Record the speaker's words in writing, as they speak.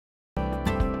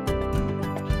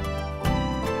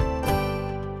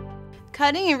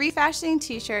Cutting and refashioning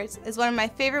t-shirts is one of my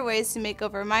favorite ways to make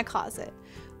over my closet.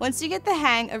 Once you get the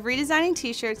hang of redesigning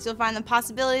t-shirts, you'll find the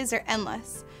possibilities are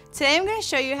endless. Today I'm going to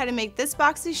show you how to make this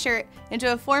boxy shirt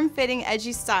into a form-fitting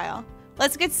edgy style.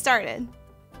 Let's get started.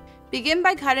 Begin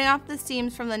by cutting off the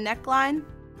seams from the neckline,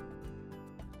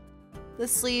 the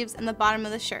sleeves, and the bottom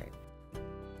of the shirt.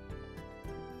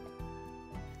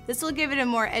 This will give it a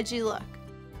more edgy look.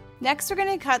 Next, we're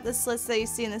going to cut the slits that you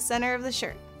see in the center of the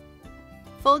shirt.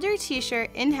 Fold your t-shirt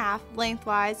in half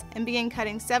lengthwise and begin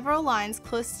cutting several lines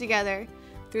close together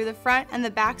through the front and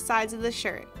the back sides of the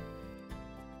shirt.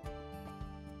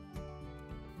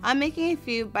 I'm making a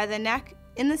few by the neck,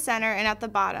 in the center, and at the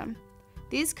bottom.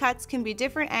 These cuts can be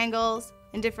different angles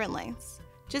and different lengths.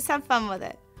 Just have fun with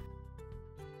it.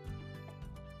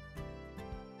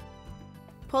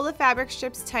 Pull the fabric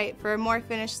strips tight for a more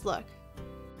finished look.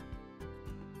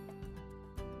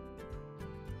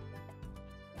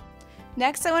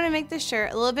 Next, I want to make the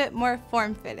shirt a little bit more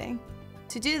form-fitting.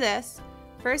 To do this,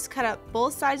 first cut up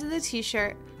both sides of the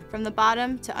t-shirt from the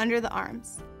bottom to under the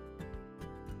arms.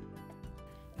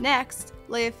 Next,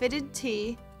 lay a fitted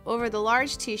tee over the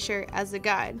large t-shirt as a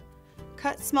guide.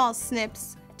 Cut small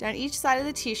snips down each side of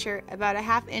the t-shirt about a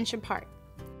 ½ inch apart.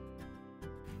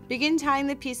 Begin tying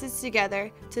the pieces together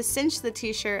to cinch the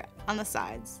t-shirt on the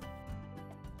sides.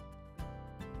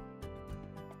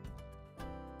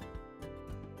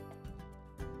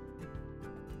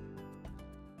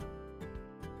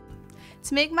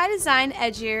 To make my design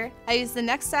edgier, I use the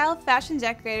Next Style Fashion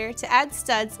Decorator to add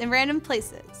studs in random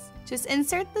places. Just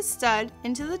insert the stud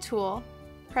into the tool,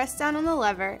 press down on the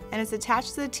lever, and it's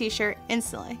attached to the t-shirt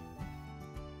instantly.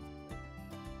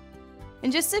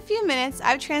 In just a few minutes,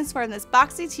 I've transformed this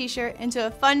boxy t-shirt into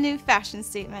a fun new fashion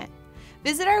statement.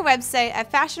 Visit our website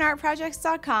at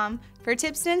fashionartprojects.com for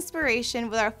tips and inspiration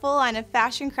with our full line of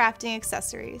fashion crafting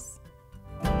accessories.